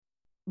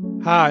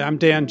Hi, I'm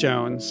Dan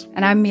Jones.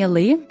 And I'm Mia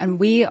Lee, and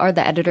we are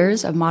the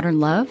editors of Modern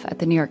Love at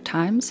the New York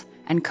Times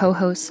and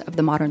co-hosts of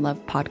the Modern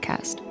Love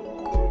podcast.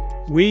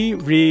 We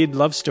read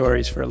love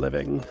stories for a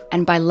living.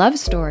 And by love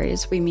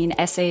stories, we mean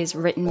essays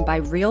written by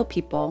real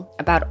people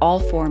about all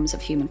forms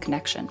of human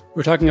connection.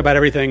 We're talking about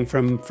everything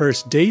from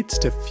first dates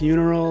to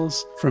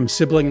funerals, from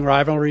sibling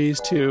rivalries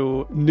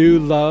to new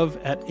love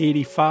at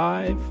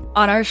 85.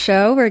 On our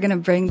show, we're going to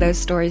bring those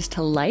stories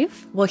to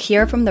life. We'll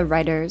hear from the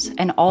writers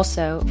and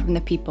also from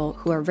the people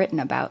who are written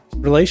about.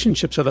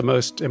 Relationships are the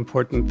most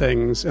important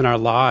things in our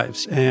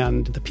lives,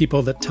 and the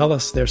people that tell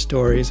us their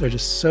stories are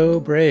just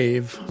so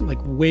brave, like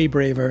way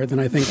braver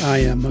than I think I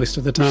am most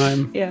of the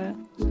time. Yeah.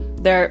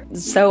 They're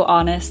so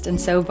honest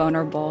and so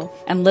vulnerable.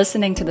 And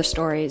listening to the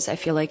stories, I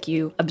feel like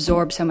you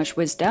absorb so much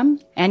wisdom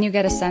and you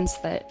get a sense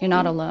that you're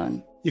not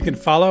alone. You can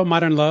follow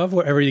Modern Love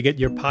wherever you get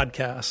your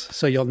podcasts,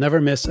 so you'll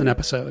never miss an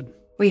episode.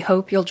 We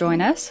hope you'll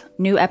join us.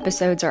 New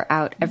episodes are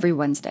out every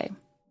Wednesday.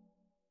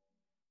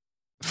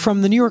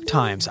 From the New York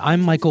Times,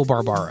 I'm Michael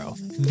Barbaro.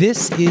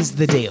 This is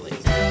The Daily.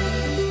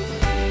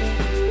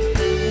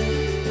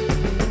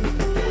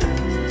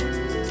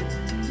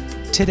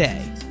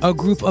 Today, a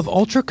group of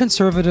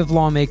ultra-conservative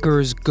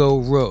lawmakers go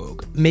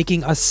rogue,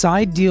 making a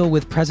side deal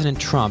with President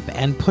Trump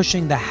and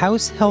pushing the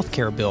House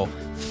healthcare bill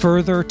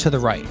further to the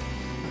right.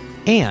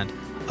 And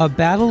a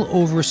battle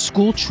over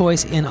school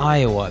choice in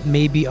Iowa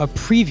may be a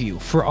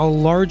preview for a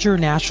larger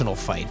national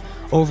fight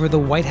over the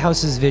White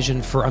House's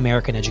vision for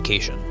American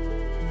education.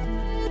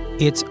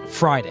 It's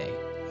Friday,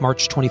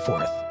 March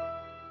 24th.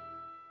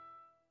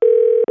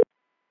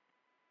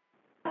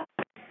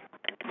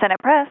 Senate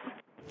Press.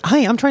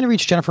 Hi, I'm trying to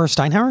reach Jennifer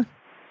Steinhauer.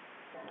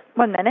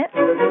 1 minute.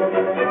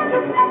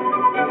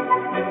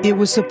 It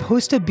was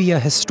supposed to be a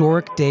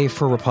historic day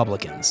for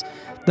Republicans,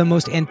 the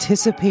most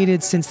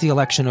anticipated since the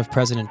election of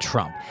President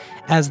Trump,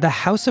 as the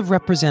House of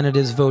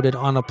Representatives voted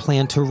on a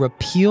plan to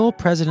repeal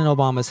President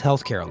Obama's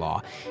healthcare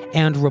law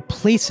and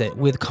replace it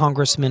with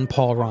Congressman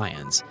Paul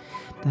Ryan's.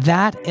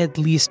 That, at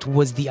least,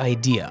 was the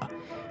idea.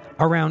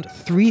 Around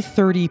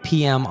 3:30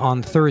 p.m.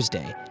 on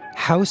Thursday,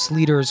 House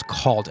leaders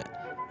called it.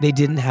 They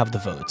didn't have the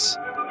votes.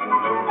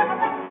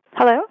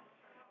 Hello?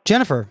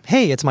 Jennifer,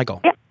 hey, it's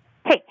Michael. Yeah.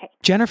 Hey.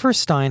 Jennifer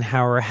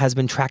Steinhauer has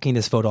been tracking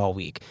this vote all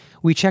week.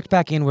 We checked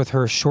back in with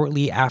her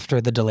shortly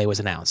after the delay was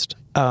announced.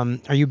 Are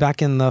you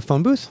back in the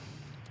phone booth?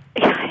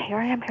 Yeah, here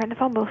I am, here in the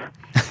phone booth.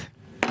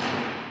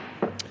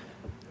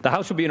 The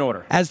House will be in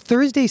order. As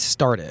Thursday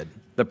started,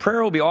 the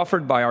prayer will be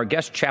offered by our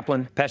guest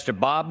chaplain, Pastor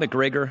Bob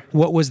McGregor.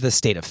 What was the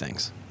state of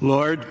things?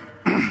 Lord,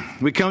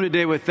 we come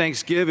today with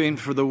thanksgiving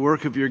for the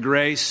work of your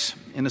grace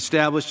in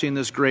establishing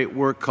this great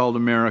work called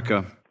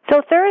America.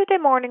 So Thursday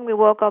morning, we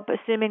woke up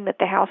assuming that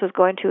the House was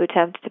going to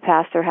attempt to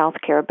pass their health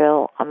care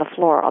bill on the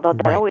floor, although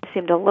that always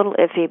seemed a little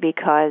iffy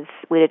because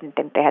we didn't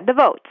think they had the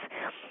votes.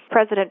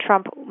 President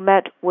Trump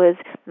met with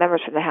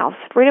members from the House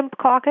Freedom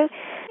Caucus,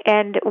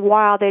 and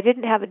while they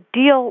didn't have a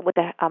deal with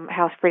the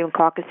House Freedom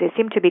Caucus, they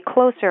seemed to be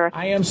closer.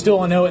 I am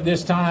still a no at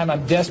this time.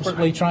 I'm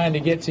desperately trying to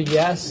get to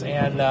yes,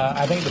 and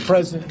I think the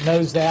president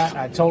knows that.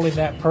 I told him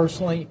that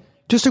personally.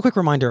 Just a quick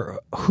reminder,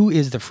 who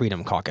is the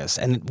Freedom Caucus,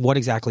 and what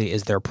exactly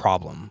is their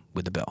problem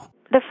with the bill?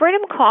 The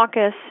Freedom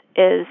Caucus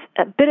is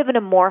a bit of an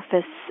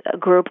amorphous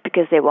group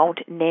because they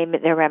won't name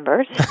their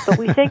members, but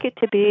we think it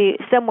to be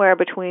somewhere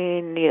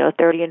between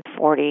 30 and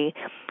 40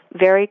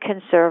 very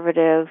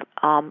conservative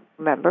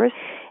members.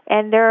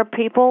 And there are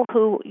people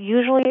who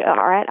usually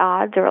are at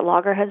odds or at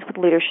loggerheads with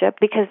leadership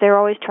because they're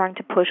always trying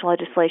to push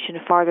legislation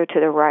farther to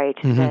the right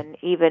than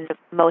even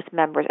most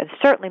members, and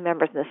certainly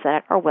members in the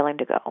Senate, are willing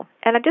to go.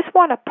 And I just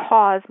want to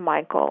pause,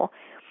 Michael,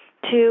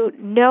 to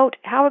note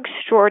how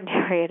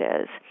extraordinary it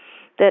is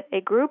that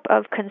a group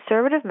of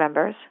conservative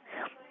members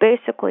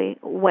basically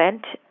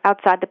went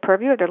outside the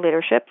purview of their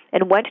leadership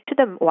and went to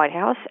the White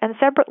House and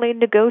separately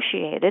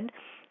negotiated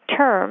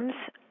terms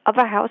of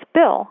a House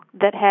bill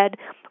that had,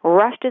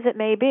 rushed as it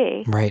may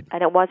be,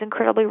 and it was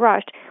incredibly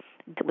rushed,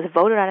 it was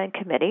voted on in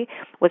committee,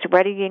 was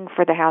readying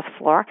for the House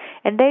floor,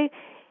 and they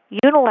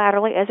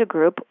unilaterally, as a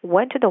group,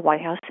 went to the White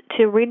House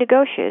to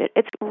renegotiate it.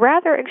 It's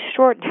rather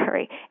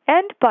extraordinary,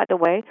 and, by the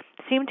way,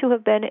 seem to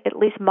have been at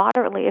least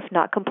moderately, if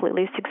not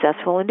completely,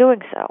 successful in doing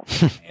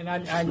so. And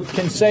I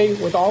can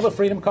say with all the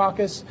Freedom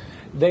Caucus,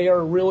 they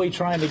are really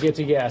trying to get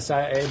to yes.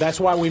 That's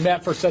why we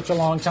met for such a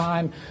long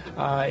time.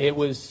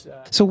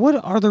 So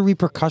what are the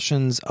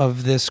repercussions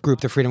of this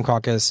group, the Freedom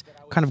Caucus,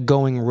 kind of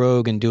going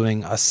rogue and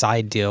doing a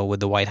side deal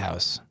with the White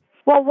House?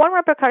 Well, one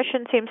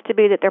repercussion seems to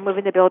be that they're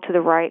moving the bill to the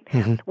right,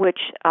 which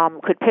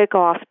could pick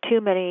off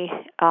too many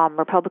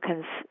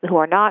Republicans who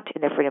are not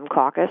in the Freedom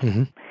Caucus.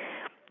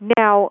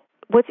 Now,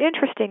 what's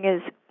interesting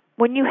is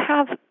when you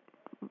have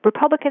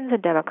Republicans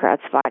and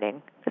Democrats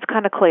fighting, it's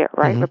kind of clear,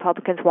 right?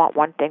 Republicans want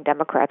one thing,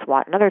 Democrats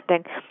want another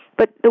thing.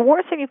 But the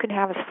worst thing you can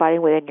have is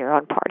fighting within your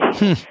own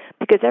party.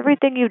 Because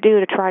everything you do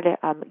to try to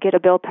get a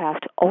bill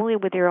passed only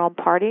with your own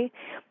party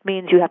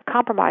means you have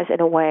compromise in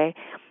a way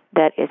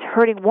that is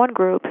hurting one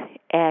group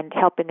and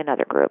helping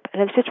another group.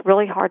 And it's just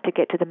really hard to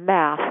get to the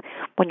math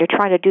when you're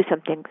trying to do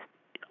something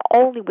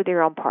only with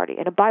your own party.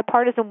 In a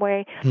bipartisan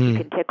way, you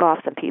can tick off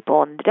some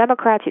people and the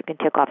Democrats, you can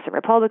tick off some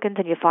Republicans,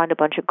 and you find a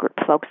bunch of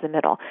folks in the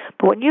middle.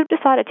 But when you've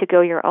decided to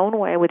go your own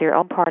way with your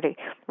own party,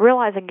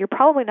 realizing you're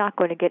probably not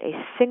going to get a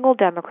single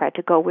Democrat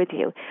to go with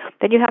you,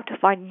 then you have to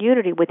find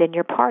unity within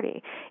your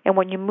party. And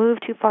when you move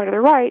too far to the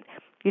right,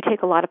 you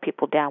take a lot of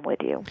people down with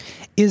you.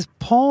 Is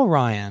Paul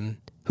Ryan,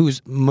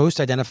 who's most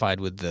identified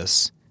with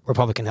this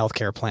Republican health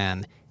care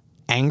plan,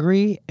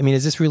 angry? I mean,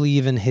 is this really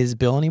even his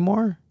bill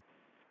anymore?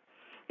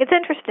 It's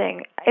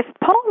interesting. If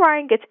Paul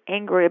Ryan gets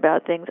angry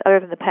about things other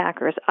than the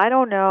Packers, I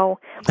don't know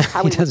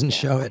how he doesn't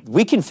show it.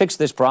 We can fix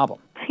this problem.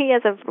 He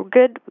has a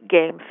good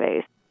game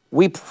face.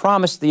 We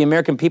promised the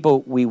American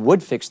people we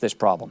would fix this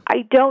problem.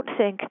 I don't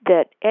think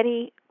that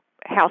any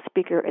House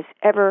Speaker is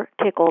ever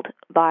tickled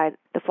by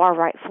the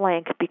far-right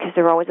flank because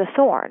they're always a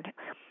thorn.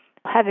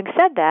 Having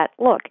said that,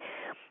 look,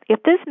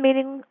 if this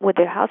meeting with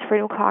the House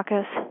Freedom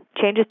Caucus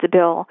changes the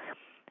bill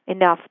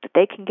enough that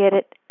they can get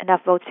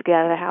enough votes to get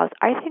out of the House,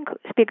 I think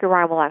Speaker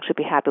Ryan will actually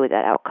be happy with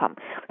that outcome.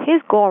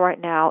 His goal right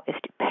now is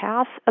to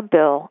pass a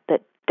bill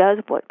that does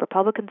what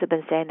Republicans have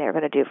been saying they're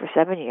going to do for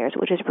 7 years,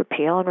 which is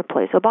repeal and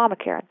replace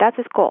Obamacare. That's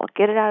his goal.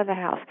 Get it out of the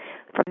House.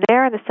 From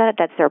there in the Senate,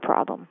 that's their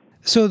problem.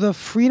 So the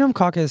Freedom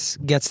Caucus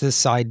gets this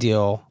side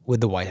deal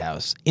with the White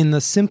House. In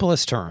the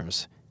simplest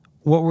terms,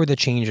 what were the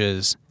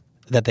changes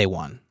that they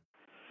won?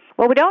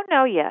 Well, we don't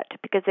know yet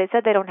because they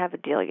said they don't have a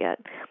deal yet.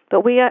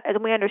 But we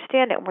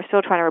understand it, and we're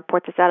still trying to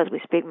report this out as we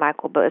speak,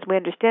 Michael. But as we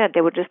understand it,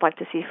 they would just like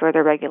to see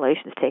further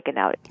regulations taken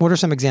out. What are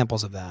some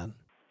examples of that?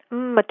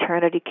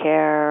 Maternity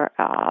care,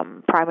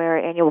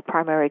 annual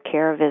primary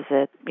care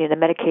visit, the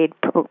Medicaid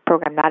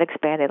program not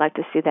expand. They'd like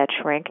to see that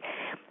shrink.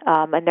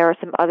 And there are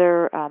some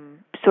other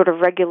sort of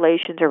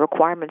regulations or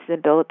requirements in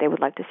the bill that they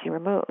would like to see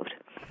removed.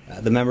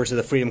 The members of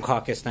the Freedom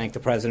Caucus thank the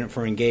President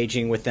for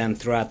engaging with them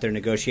throughout their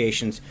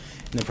negotiations,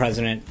 and the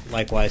President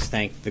likewise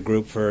thanked the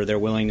group for their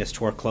willingness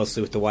to work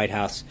closely with the White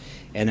House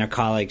and their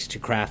colleagues to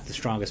craft the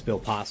strongest bill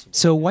possible.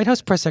 So White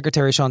House Press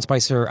Secretary Sean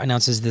Spicer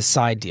announces this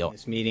side deal.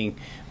 This meeting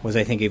was,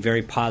 I think, a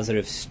very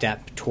positive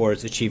step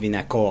towards achieving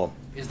that goal.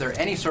 Is there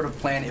any sort of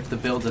plan if the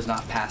bill does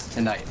not pass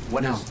tonight?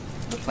 What is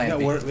the plan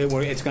B?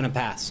 It's going to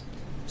pass,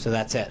 so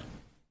that's it.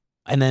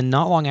 And then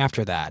not long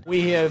after that,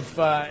 we have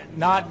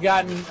not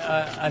gotten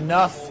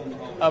enough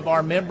of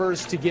our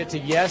members to get to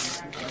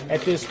yes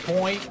at this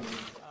point.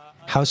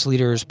 House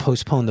leaders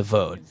postpone the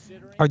vote.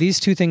 Are these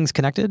two things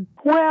connected?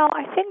 Well,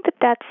 I think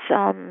that's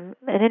an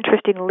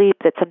interesting leap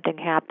that something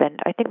happened.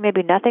 I think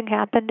maybe nothing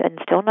happened and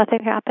still nothing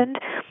happened.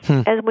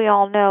 As we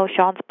all know,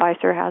 Sean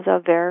Spicer has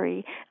a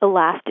very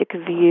elastic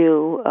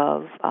view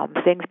of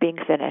things being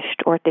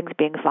finished or things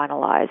being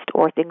finalized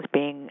or things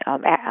being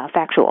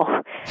factual.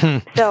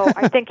 So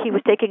I think he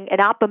was taking an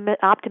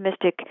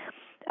optimistic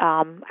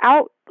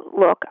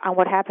outlook on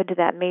what happened to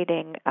that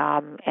meeting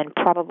and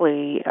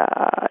probably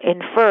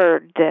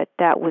inferred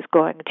that was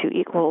going to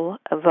equal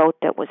a vote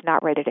that was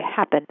not ready to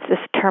happen,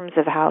 just in terms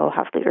of how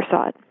House leaders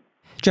saw it.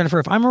 Jennifer,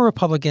 if I'm a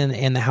Republican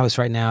in the House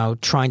right now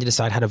trying to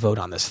decide how to vote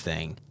on this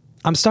thing,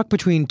 I'm stuck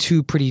between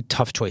two pretty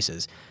tough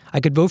choices. I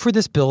could vote for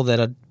this bill that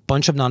a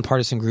bunch of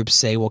nonpartisan groups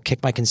say will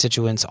kick my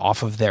constituents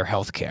off of their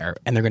health care,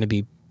 and they're going to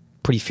be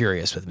pretty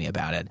furious with me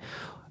about it.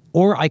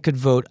 Or I could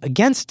vote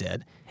against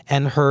it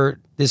and hurt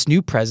this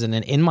new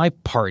president in my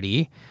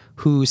party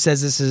who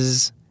says this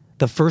is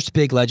the first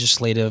big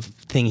legislative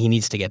thing he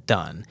needs to get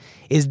done.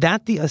 Is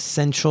that the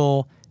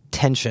essential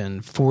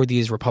tension for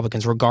these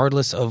Republicans,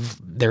 regardless of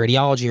their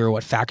ideology or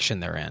what faction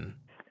they're in?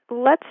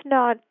 Let's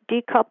not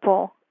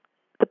decouple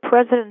the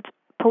president's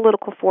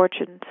political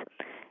fortunes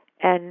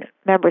and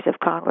members of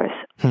Congress.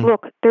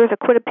 Look, there's a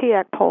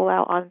Quinnipiac poll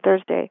out on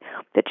Thursday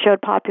that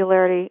showed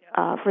popularity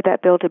for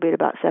that bill to be at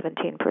about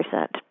 17%.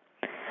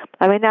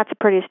 I mean, that's a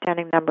pretty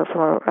astounding number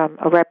for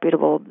a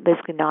reputable,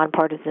 basically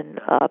nonpartisan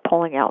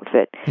polling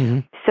outfit.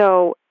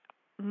 So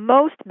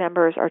most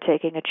members are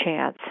taking a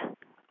chance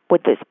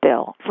with this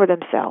bill for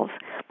themselves.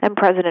 And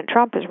President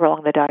Trump is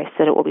rolling the dice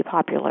that it will be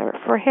popular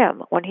for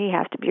him when he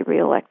has to be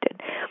reelected.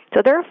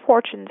 So their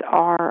fortunes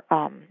are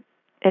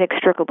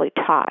inextricably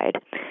tied.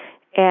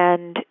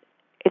 And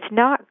it's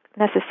not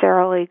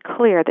necessarily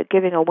clear that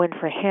giving a win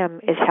for him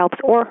helps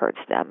or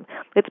hurts them.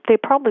 They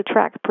probably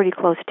track pretty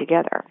close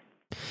together.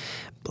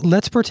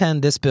 Let's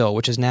pretend this bill,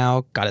 which has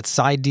now got its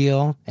side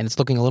deal and it's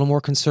looking a little more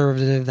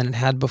conservative than it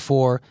had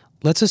before,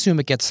 let's assume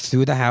it gets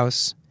through the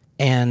House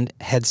and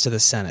heads to the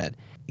Senate.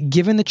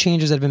 Given the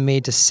changes that have been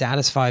made to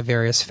satisfy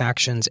various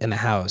factions in the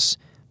House,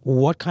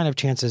 what kind of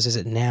chances is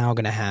it now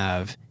going to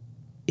have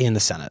in the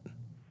Senate?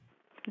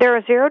 There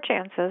are zero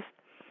chances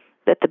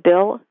that the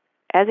bill,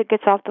 as it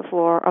gets off the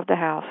floor of the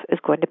House, is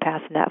going to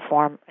pass in that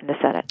form in the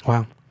Senate.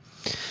 Wow.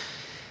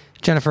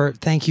 Jennifer,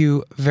 thank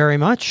you very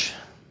much.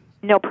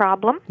 No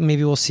problem.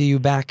 Maybe we'll see you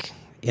back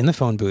in the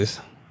phone booth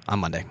on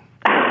Monday.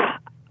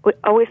 We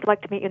always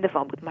like to meet you in the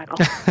phone booth, Michael.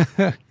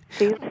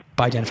 See you.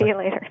 Bye, Jennifer. See you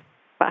later.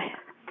 Bye.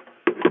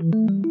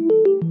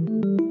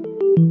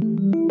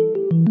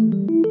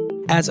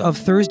 As of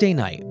Thursday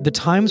night, the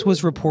Times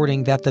was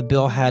reporting that the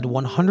bill had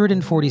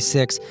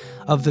 146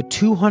 of the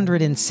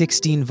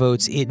 216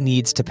 votes it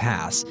needs to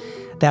pass.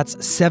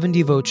 That's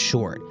 70 votes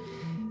short.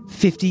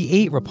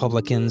 58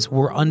 Republicans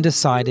were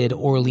undecided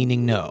or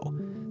leaning no.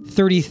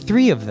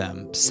 33 of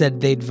them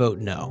said they'd vote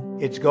no.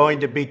 It's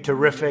going to be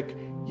terrific.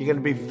 You're going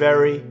to be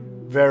very,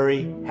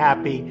 very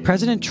happy.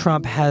 President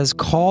Trump has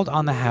called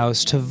on the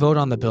House to vote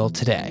on the bill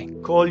today.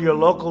 Call your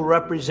local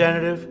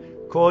representative,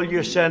 call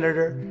your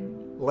senator,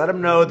 let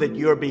them know that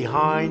you're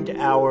behind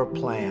our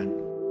plan.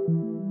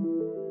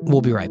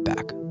 We'll be right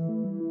back.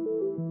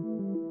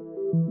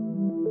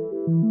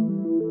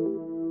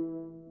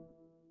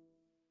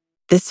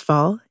 This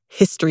fall,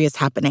 history is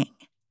happening.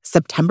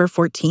 September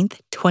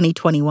 14th,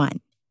 2021.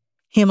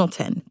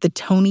 Hamilton, the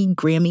Tony,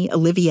 Grammy,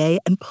 Olivier,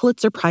 and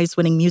Pulitzer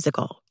Prize-winning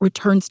musical,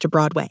 returns to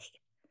Broadway.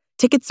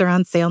 Tickets are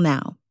on sale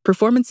now.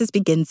 Performances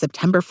begin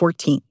September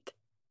 14th.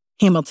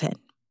 Hamilton,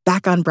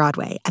 back on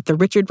Broadway at the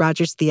Richard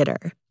Rodgers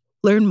Theater.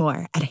 Learn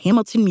more at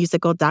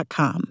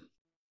hamiltonmusical.com.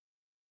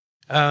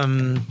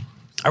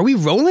 Are we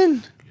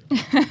rolling?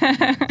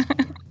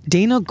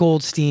 Dana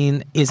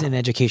Goldstein is an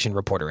education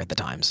reporter at The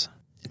Times.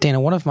 Dana,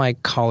 one of my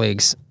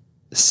colleagues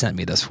sent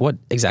me this. What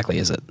exactly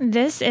is it?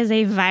 This is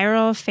a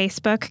viral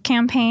Facebook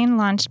campaign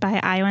launched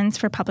by Iowans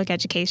for Public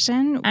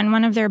Education. And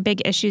one of their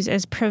big issues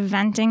is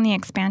preventing the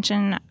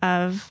expansion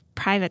of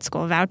private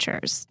school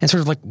vouchers. And sort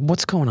of like,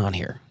 what's going on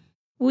here?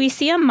 We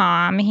see a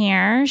mom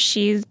here.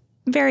 She's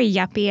very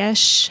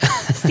yuppie-ish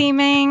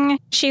seeming.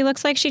 She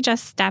looks like she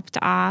just stepped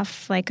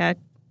off like a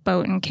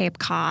boat in Cape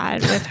Cod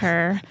with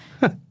her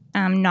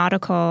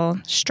nautical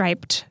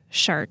striped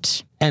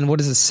shirt. And what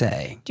does it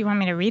say? Do you want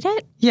me to read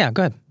it? Yeah,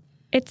 go ahead.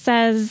 It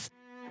says,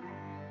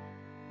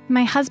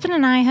 "My husband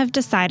and I have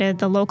decided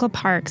the local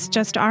parks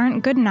just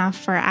aren't good enough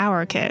for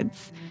our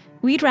kids.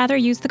 We'd rather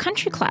use the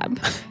country club,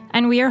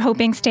 and we are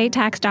hoping state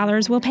tax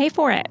dollars will pay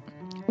for it.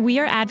 We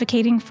are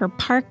advocating for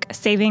park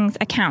savings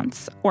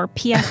accounts, or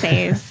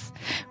PSAs.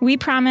 We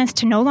promise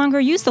to no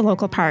longer use the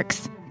local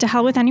parks. To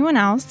hell with anyone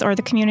else or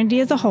the community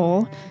as a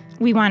whole.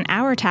 We want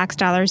our tax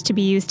dollars to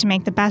be used to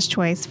make the best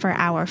choice for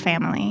our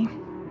family.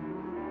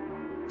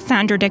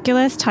 Sound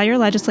ridiculous? Tell your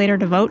legislator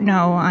to vote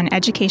no on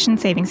education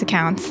savings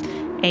accounts,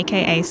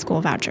 aka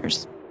school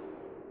vouchers."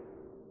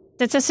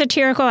 It's a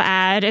satirical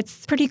ad.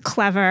 It's pretty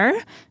clever,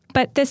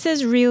 but this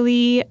is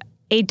really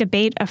a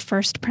debate of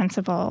first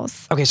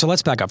principles. Okay, so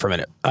let's back up for a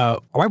minute. Why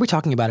are we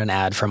talking about an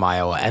ad from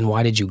Iowa, and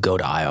why did you go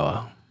to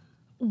Iowa?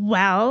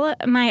 Well,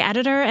 my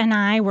editor and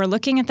I were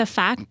looking at the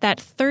fact that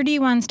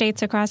 31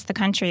 states across the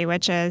country,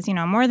 which is,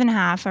 more than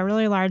half, a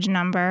really large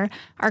number,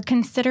 are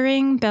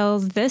considering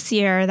bills this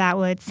year that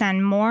would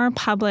send more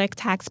public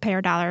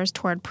taxpayer dollars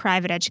toward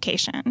private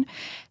education.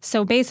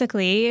 So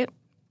basically,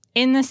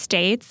 in the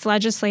states,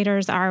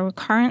 legislators are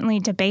currently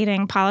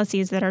debating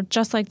policies that are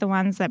just like the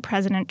ones that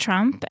President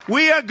Trump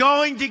We are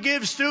going to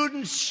give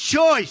students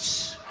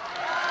choice.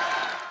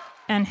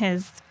 and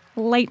his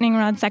lightning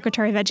rod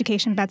Secretary of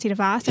Education Betsy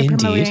DeVos are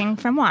promoting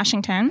from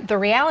Washington. The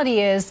reality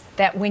is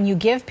that when you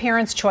give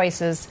parents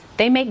choices,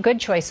 they make good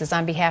choices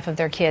on behalf of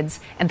their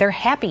kids, and they're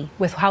happy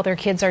with how their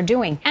kids are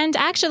doing. And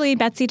actually,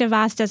 Betsy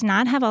DeVos does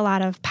not have a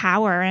lot of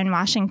power in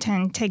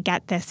Washington to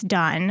get this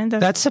done.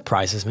 That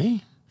surprises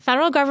me.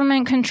 Federal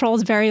government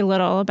controls very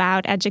little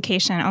about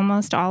education.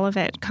 Almost all of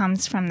it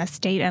comes from the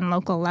state and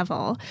local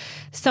level.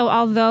 So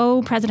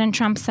although President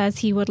Trump says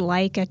he would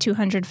like a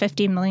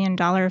 $250 million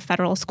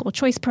federal school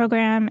choice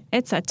program,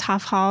 it's a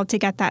tough haul to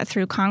get that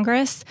through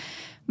Congress.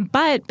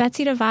 But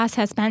Betsy DeVos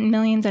has spent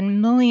millions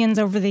and millions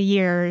over the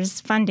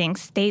years funding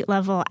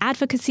state-level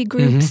advocacy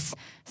groups,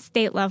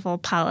 state-level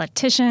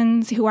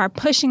politicians who are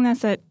pushing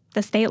this at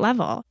the state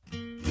level.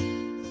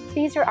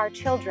 These are our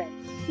children.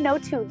 No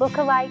two look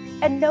alike,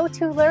 and no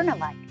two learn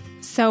alike.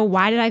 So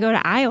why did I go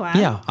to Iowa?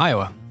 Yeah,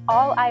 Iowa.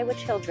 All Iowa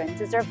children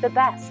deserve the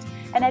best,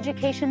 and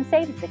education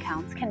savings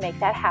accounts can make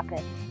that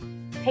happen.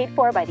 Paid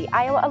for by the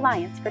Iowa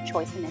Alliance for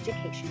Choice in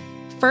Education.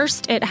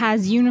 First, it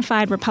has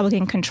unified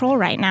Republican control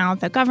right now,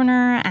 the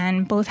governor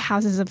and both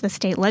houses of the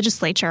state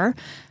legislature.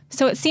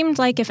 So it seemed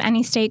like if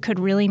any state could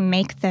really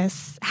make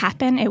this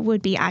happen, it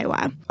would be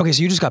Iowa. Okay,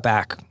 so you just got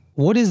back.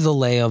 What is the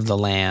lay of the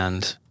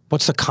land?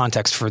 What's the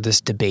context for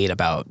this debate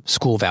about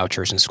school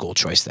vouchers and school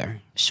choice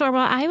there? Sure.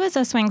 Well, Iowa's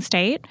a swing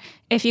state.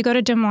 If you go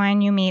to Des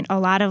Moines, you meet a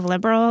lot of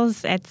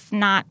liberals. It's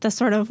not the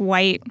sort of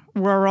white,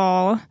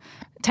 rural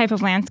type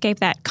of landscape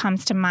that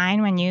comes to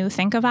mind when you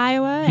think of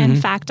Iowa. In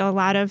fact, a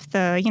lot of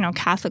the,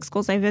 Catholic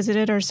schools I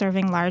visited are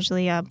serving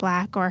largely a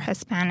Black or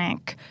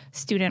Hispanic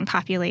student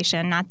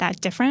population, not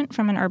that different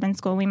from an urban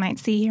school we might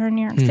see here in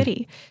New York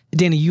City.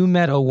 Dana, you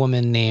met a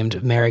woman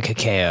named Mary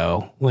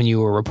Cacao when you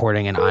were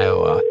reporting in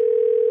Iowa.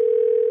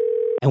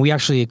 And we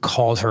actually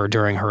called her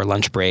during her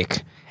lunch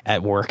break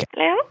at work.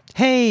 Hello?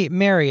 Hey,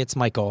 Mary, it's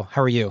Michael.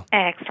 How are you?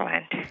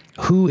 Excellent.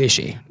 Who is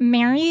she?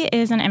 Mary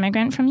is an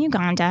immigrant from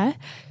Uganda.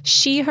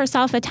 She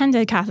herself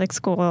attended Catholic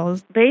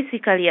schools.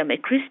 Basically, I'm a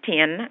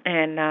Christian,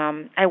 and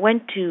I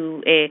went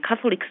to a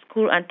Catholic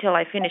school until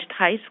I finished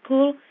high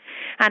school.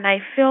 And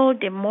I feel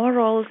the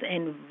morals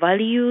and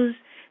values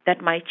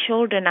that my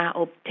children are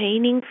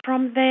obtaining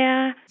from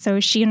there. So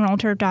she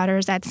enrolled her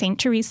daughters at St.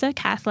 Teresa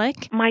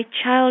Catholic. My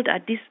child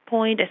at this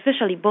point,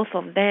 especially both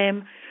of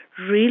them,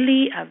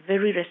 really are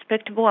very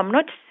respectable. I'm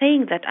not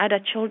saying that other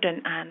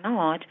children are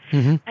not.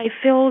 I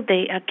feel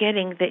they are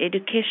getting the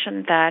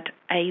education that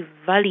I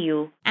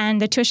value.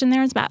 And the tuition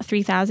there is about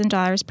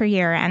 $3,000 per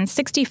year, and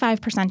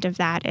 65% of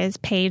that is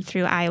paid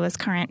through Iowa's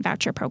current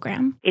voucher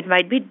program. It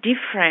might be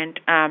different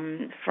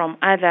from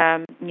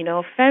other,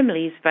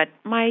 families, but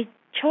my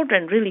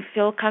children really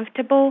feel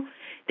comfortable.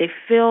 They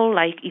feel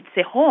like it's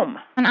a home.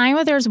 In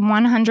Iowa, there's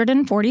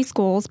 140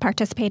 schools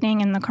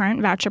participating in the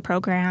current voucher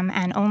program,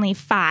 and only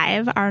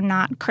 5 are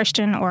not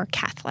Christian or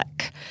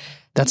Catholic.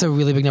 That's a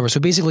really big number. So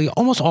basically,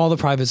 almost all the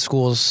private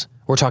schools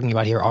we're talking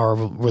about here are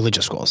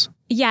religious schools.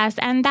 Yes,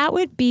 and that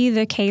would be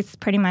the case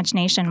pretty much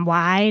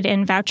nationwide.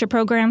 In voucher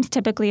programs,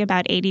 typically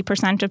about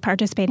 80% of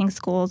participating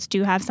schools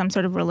do have some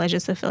sort of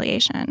religious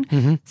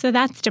affiliation. So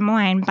that's Des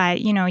Moines,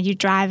 but, you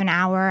drive an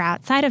hour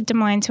outside of Des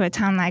Moines to a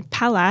town like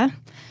Pella,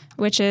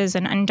 which is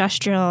an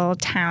industrial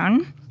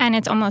town, and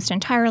it's almost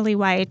entirely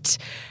white.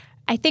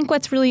 I think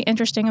what's really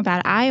interesting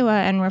about Iowa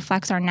and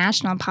reflects our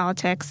national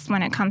politics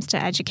when it comes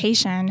to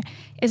education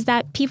is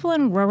that people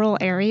in rural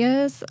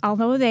areas,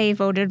 although they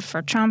voted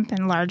for Trump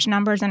in large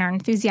numbers and are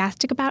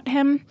enthusiastic about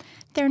him,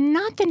 they're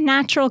not the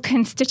natural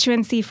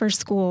constituency for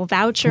school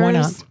vouchers. Why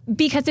not?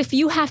 Because if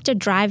you have to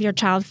drive your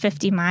child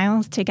 50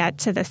 miles to get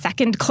to the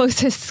second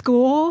closest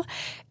school,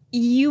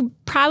 you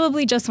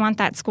probably just want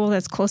that school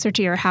that's closer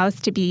to your house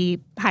to be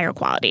higher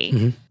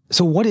quality.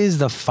 So what is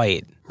the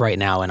fight right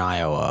now in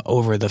Iowa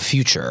over the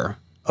future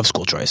of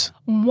school choice?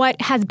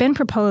 What has been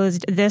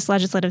proposed this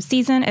legislative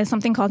season is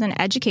something called an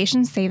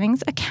education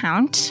savings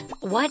account.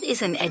 What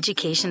is an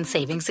education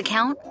savings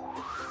account?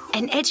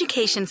 An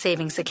education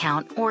savings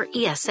account, or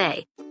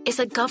ESA, is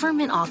a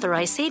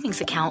government-authorized savings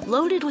account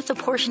loaded with a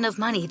portion of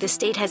money the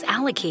state has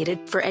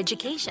allocated for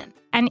education.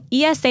 And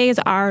ESAs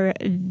are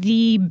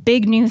the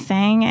big new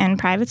thing in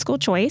private school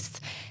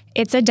choice.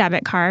 It's a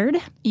debit card.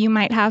 You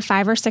might have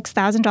 $5,000 or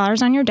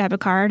 $6,000 on your debit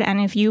card, and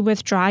if you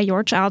withdraw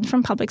your child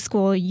from public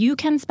school, you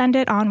can spend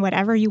it on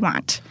whatever you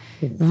want.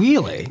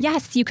 Really?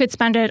 Yes, you could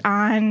spend it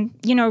on,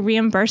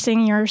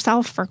 reimbursing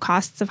yourself for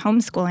costs of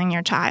homeschooling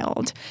your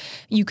child.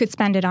 You could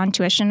spend it on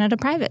tuition at a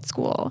private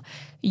school.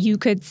 You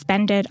could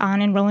spend it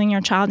on enrolling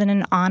your child in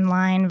an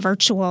online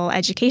virtual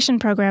education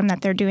program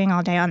that they're doing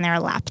all day on their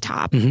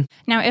laptop.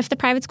 Now, if the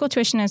private school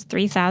tuition is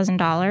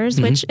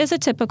 $3,000, which is a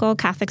typical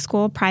Catholic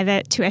school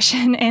private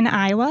tuition in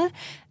Iowa,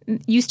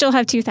 you still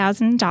have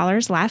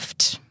 $2,000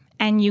 left,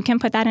 and you can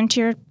put that into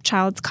your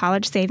child's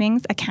college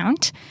savings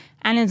account.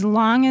 And as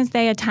long as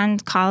they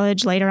attend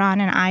college later on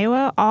in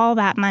Iowa, all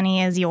that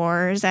money is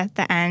yours at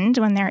the end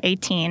when they're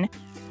 18.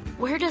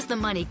 Where does the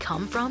money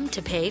come from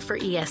to pay for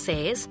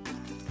ESAs?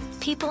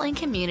 People and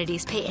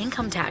communities pay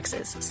income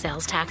taxes,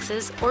 sales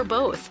taxes, or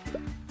both.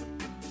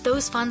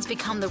 Those funds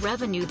become the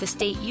revenue the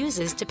state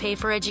uses to pay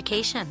for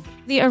education.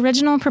 The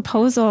original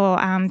proposal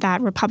that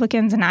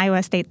Republicans in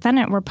Iowa State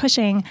Senate were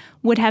pushing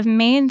would have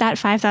made that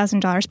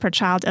 $5,000 per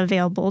child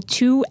available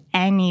to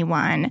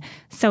anyone.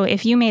 So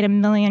if you made $1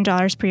 million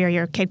per year,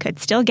 your kid could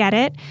still get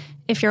it.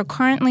 If you're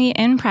currently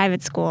in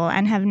private school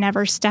and have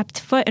never stepped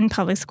foot in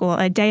public school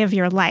a day of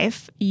your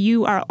life,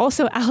 you are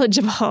also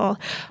eligible.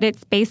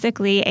 It's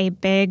basically a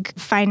big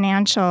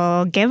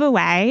financial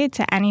giveaway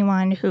to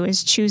anyone who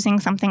is choosing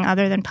something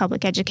other than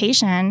public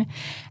education,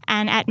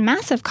 and at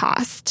massive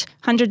cost,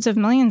 hundreds of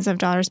millions of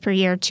dollars per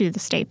year to the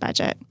state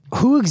budget.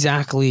 Who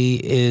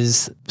exactly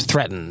is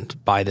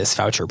threatened by this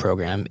voucher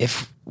program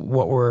if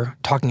what we're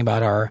talking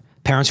about are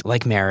parents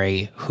like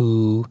Mary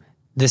who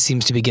this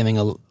seems to be giving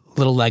a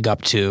little leg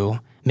up to,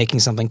 making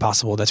something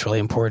possible that's really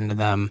important to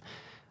them?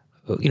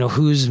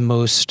 Who's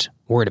most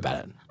worried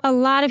about it? A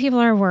lot of people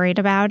are worried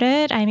about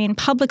it. I mean,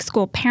 public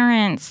school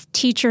parents,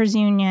 teachers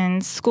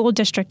unions, school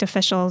district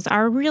officials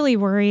are really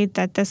worried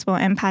that this will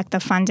impact the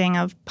funding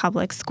of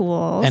public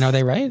schools. And are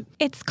they right?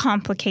 It's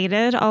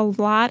complicated. A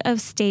lot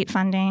of state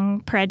funding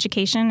per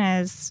education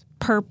is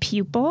per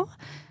pupil.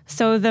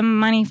 So the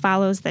money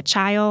follows the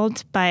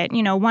child. But,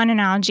 one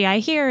analogy I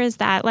hear is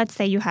that let's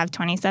say you have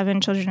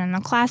 27 children in a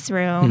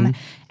classroom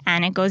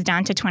and it goes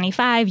down to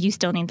 25. You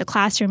still need the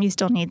classroom. You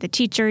still need the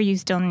teacher. You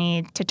still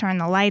need to turn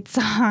the lights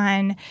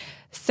on.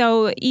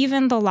 So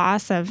even the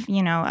loss of,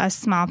 a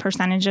small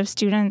percentage of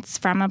students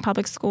from a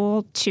public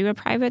school to a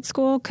private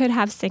school could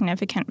have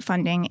significant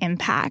funding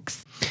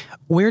impacts.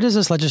 Where does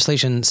this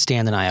legislation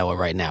stand in Iowa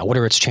right now? What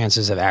are its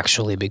chances of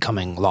actually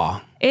becoming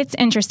law? It's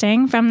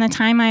interesting. From the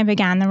time I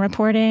began the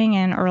reporting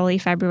in early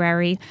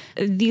February,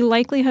 the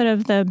likelihood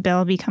of the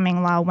bill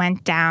becoming law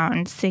went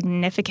down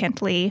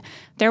significantly.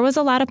 There was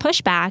a lot of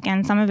pushback,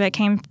 and some of it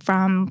came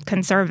from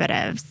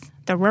conservatives.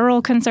 The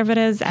rural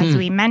conservatives, as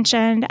we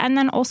mentioned, and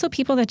then also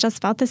people that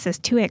just felt this is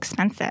too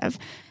expensive.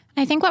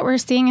 I think what we're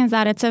seeing is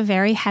that it's a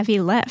very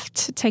heavy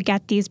lift to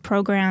get these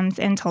programs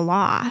into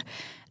law,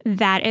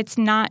 that it's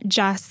not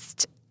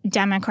just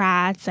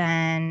Democrats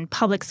and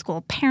public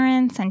school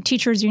parents and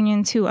teachers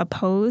unions who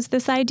oppose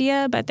this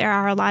idea, but there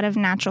are a lot of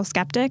natural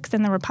skeptics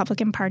in the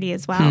Republican Party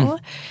as well.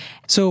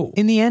 So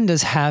in the end,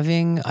 does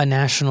having a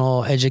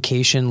national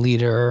education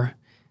leader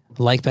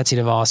like Betsy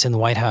DeVos in the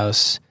White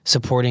House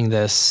supporting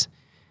this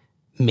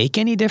make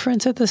any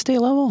difference at the state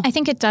level? I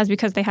think it does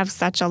because they have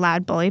such a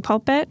loud bully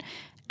pulpit.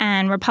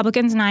 And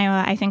Republicans in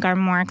Iowa, I think, are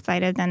more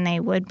excited than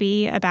they would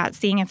be about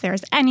seeing if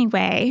there's any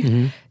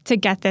way to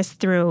get this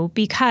through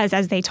because,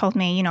 as they told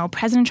me,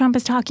 President Trump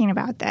is talking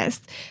about this.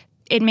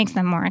 It makes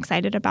them more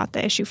excited about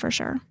the issue for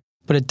sure.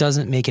 But it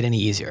doesn't make it any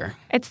easier.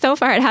 So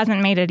far, it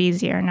hasn't made it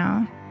easier,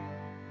 no.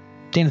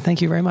 Dana,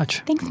 thank you very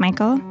much. Thanks,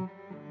 Michael.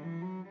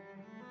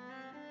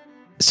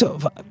 So,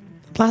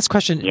 last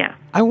question. Yeah.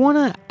 I want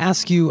to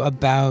ask you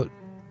about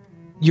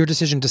your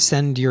decision to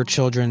send your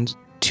children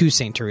to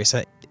St.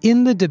 Teresa.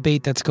 In the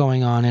debate that's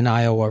going on in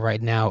Iowa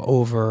right now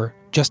over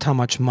just how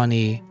much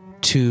money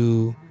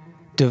to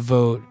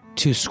devote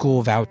to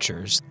school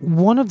vouchers,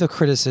 one of the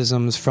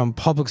criticisms from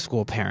public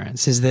school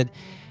parents is that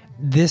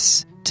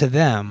this, to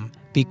them,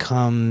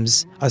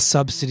 becomes a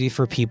subsidy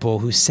for people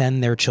who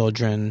send their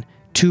children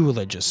to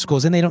religious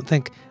schools, and they don't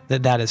think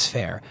that that is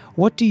fair.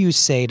 What do you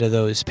say to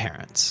those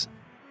parents?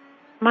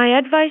 My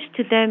advice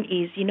to them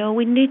is,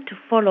 we need to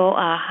follow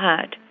our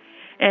heart.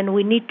 And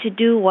we need to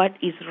do what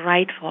is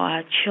right for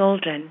our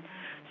children.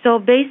 So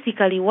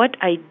basically what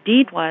I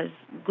did was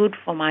good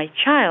for my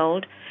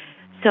child.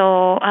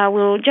 So I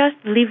will just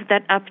leave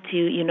that up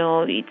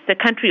to, it's a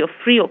country of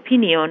free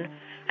opinion.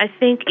 I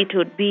think it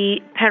would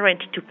be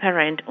parent to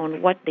parent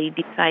on what they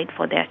decide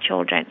for their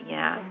children,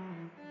 yeah.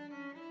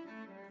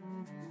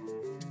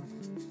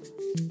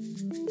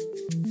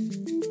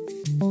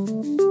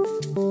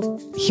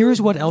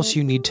 Here's what else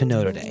you need to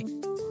know today.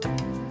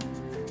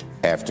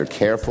 After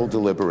careful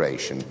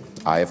deliberation,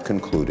 I have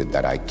concluded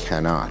that I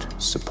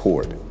cannot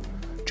support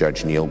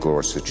Judge Neil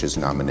Gorsuch's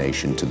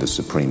nomination to the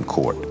Supreme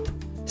Court.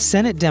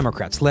 Senate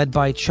Democrats, led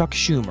by Chuck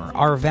Schumer,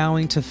 are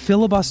vowing to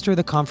filibuster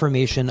the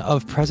confirmation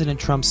of President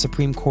Trump's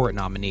Supreme Court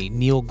nominee,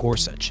 Neil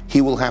Gorsuch. He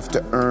will have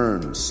to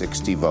earn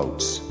 60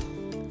 votes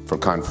for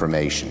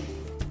confirmation.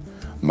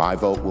 My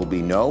vote will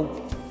be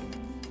no,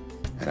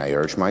 and I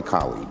urge my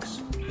colleagues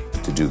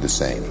to do the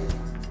same.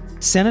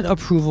 Senate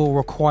approval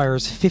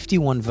requires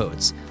 51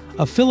 votes.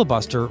 A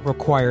filibuster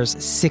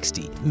requires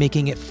 60,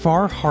 making it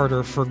far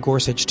harder for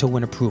Gorsuch to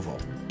win approval.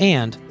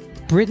 And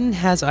Britain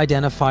has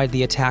identified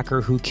the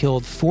attacker who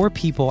killed 4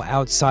 people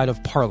outside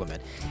of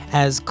Parliament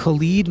as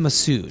Khalid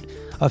Massoud,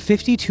 a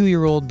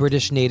 52-year-old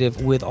British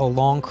native with a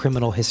long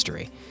criminal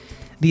history.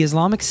 The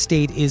Islamic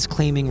State is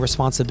claiming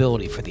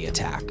responsibility for the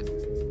attack.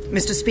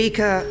 Mr.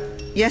 Speaker,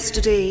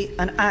 yesterday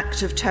an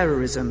act of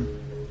terrorism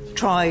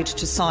tried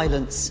to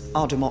silence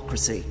our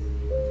democracy.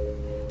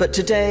 But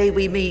today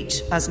we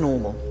meet as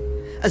normal,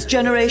 as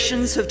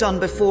generations have done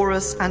before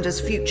us and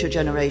as future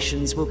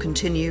generations will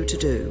continue to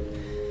do,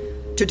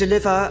 to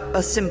deliver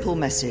a simple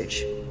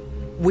message.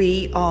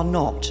 We are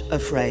not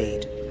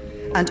afraid,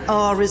 and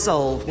our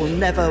resolve will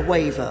never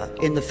waver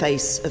in the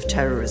face of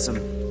terrorism.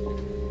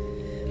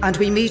 And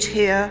we meet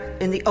here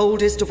in the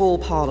oldest of all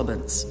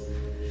parliaments,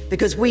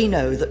 because we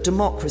know that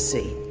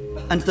democracy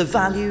and the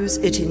values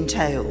it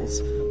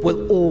entails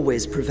will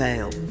always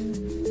prevail.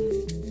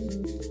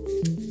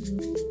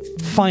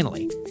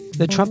 Finally,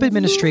 the Trump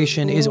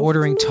administration is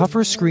ordering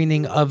tougher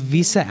screening of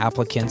visa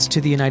applicants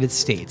to the United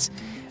States,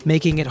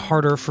 making it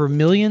harder for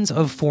millions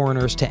of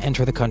foreigners to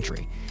enter the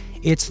country.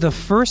 It's the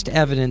first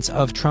evidence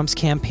of Trump's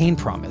campaign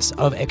promise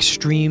of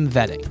extreme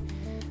vetting.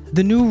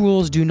 The new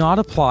rules do not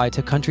apply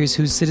to countries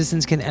whose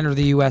citizens can enter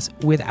the U.S.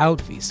 without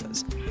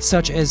visas,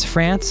 such as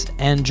France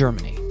and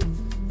Germany.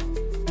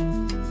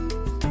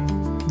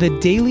 The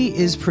Daily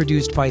is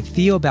produced by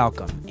Theo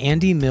Balcom,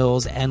 Andy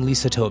Mills, and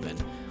Lisa Tobin.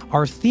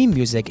 Our theme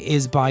music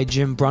is by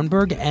Jim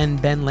Brunberg and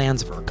Ben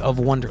Landsberg of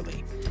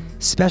Wonderly.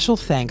 Special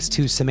thanks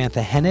to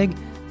Samantha Hennig,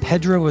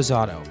 Pedro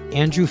Rosado,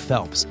 Andrew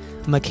Phelps,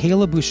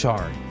 Michaela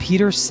Bouchard,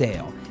 Peter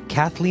Sale,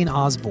 Kathleen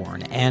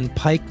Osborne, and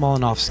Pike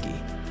Molinovsky.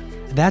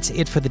 That's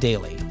it for The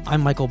Daily. I'm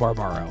Michael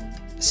Barbaro.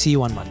 See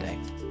you on Monday.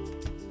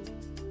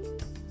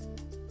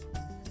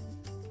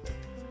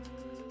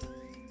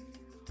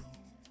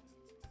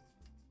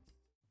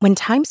 When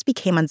times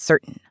became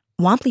uncertain,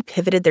 Womply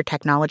pivoted their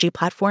technology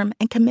platform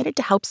and committed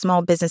to help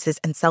small businesses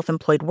and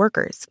self-employed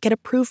workers get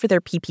approved for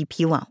their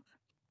PPP loan.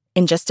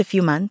 In just a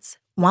few months,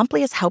 Womply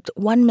has helped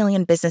 1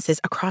 million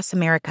businesses across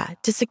America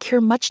to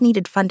secure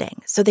much-needed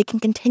funding so they can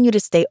continue to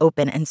stay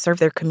open and serve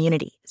their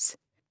communities.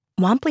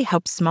 Womply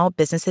helps small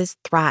businesses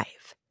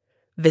thrive.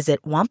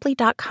 Visit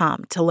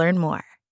Womply.com to learn more.